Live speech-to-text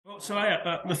So,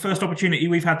 the first opportunity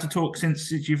we've had to talk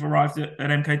since you've arrived at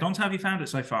MK Dons, how have you found it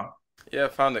so far? Yeah, I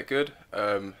found it good.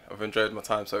 I've enjoyed my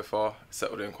time so far.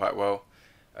 Settled in quite well.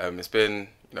 It's been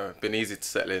been easy to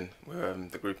settle in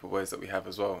with the group of boys that we have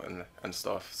as well and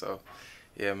stuff. So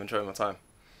yeah, I'm enjoying my time.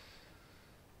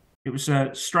 It was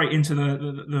straight into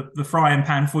the frying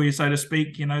pan for you, so to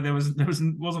speak. There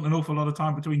wasn't an awful lot of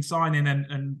time between signing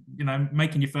and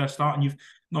making your first start, and you've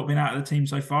not been out of the team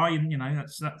so far.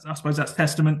 That's I suppose that's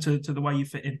testament to the way you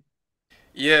fit in.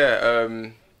 Yeah,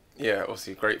 yeah.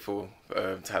 Obviously grateful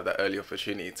to have that early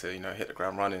opportunity to hit the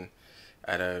ground running,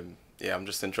 and yeah, I'm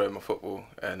just enjoying my football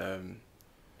and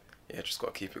yeah, just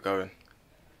got to keep it going.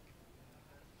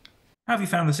 How have you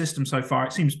found the system so far?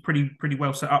 It seems pretty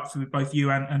well set up for both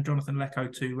you and Jonathan Lecco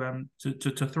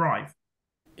to thrive.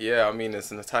 Yeah, I mean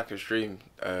it's an attacker's dream,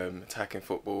 attacking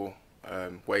football,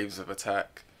 waves of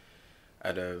attack,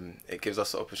 and it gives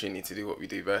us the opportunity to do what we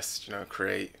do best.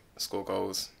 Create, score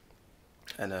goals,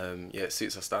 and yeah, it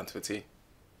suits us down to a T.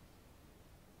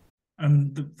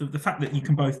 And the fact that you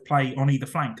can both play on either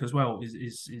flank as well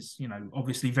is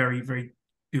obviously very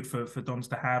good for Dons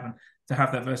to have and to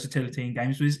have that versatility in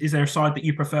games. Is there a side that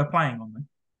you prefer playing on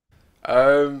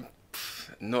then?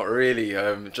 Not really.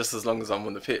 Just as long as I'm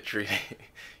on the pitch, really.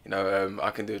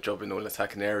 I can do a job in all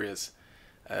attacking areas.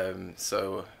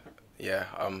 So yeah,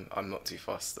 I'm not too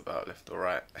fussed about left or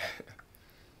right.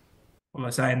 Well,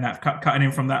 they're saying that cutting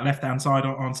in from that left hand side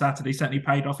on Saturday certainly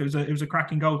paid off. It was a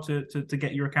cracking goal to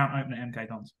get your account open at MK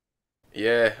Dons.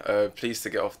 Yeah, pleased to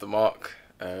get off the mark.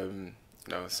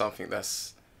 Something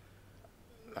that's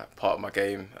like part of my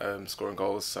game, scoring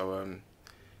goals. So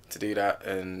to do that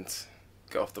and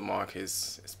get off the mark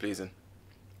is pleasing.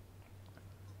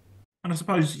 And I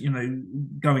suppose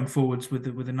going forwards with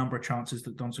the number of chances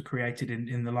that Dons have created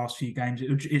in the last few games,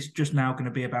 it's just now going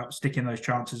to be about sticking those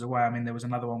chances away. I mean, there was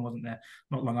another one, wasn't there,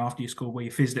 not long after you scored, where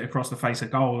you fizzed it across the face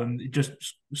of goal and just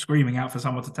screaming out for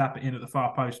someone to tap it in at the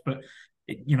far post. But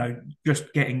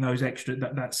just getting those extra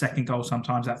that second goal,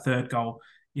 sometimes that third goal,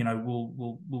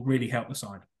 will really help the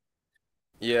side.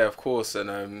 Yeah, of course.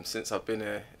 And since I've been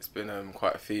here, it's been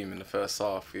quite a theme in the first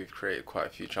half. We've created quite a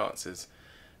few chances,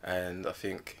 and I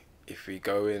think if we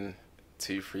go in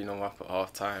 2-3 nil up at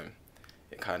half time,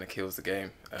 it kind of kills the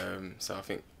game. So I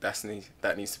think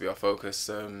that needs to be our focus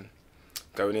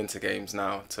going into games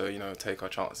now to take our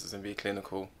chances and be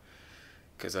clinical.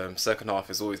 Because second half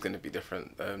is always going to be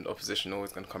different. The opposition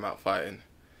always going to come out fighting.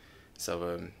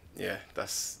 So yeah,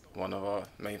 that's one of our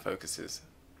main focuses.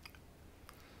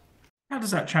 How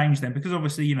does that change then? Because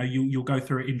obviously, you'll go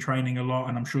through it in training a lot,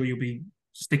 and I'm sure you'll be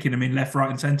sticking them in left, right,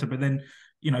 and centre. But then,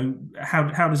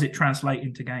 how does it translate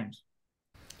into games?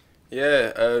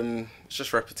 Yeah, it's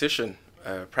just repetition,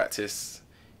 practice.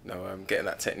 Getting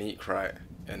that technique right,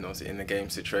 and also in the game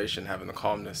situation, having the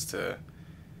calmness to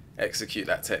execute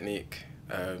that technique.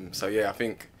 So yeah, I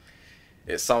think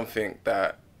it's something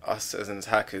that us as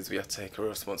attackers we have to take a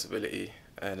responsibility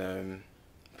and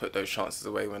put those chances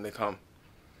away when they come.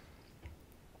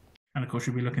 And of course,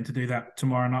 you'll be looking to do that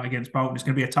tomorrow night against Bolton. It's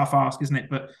going to be a tough ask, isn't it?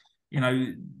 But you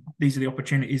know, these are the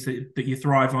opportunities that you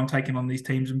thrive on taking on these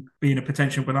teams and being a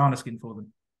potential banana skin for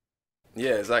them.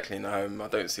 Yeah, exactly. No, I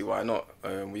don't see why not.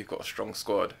 We've got a strong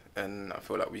squad, and I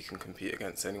feel like we can compete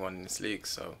against anyone in this league.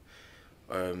 So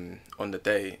on the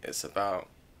day, it's about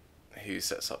who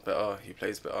sets up better, who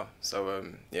plays better. So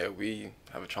yeah, we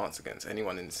have a chance against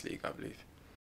anyone in this league, I believe.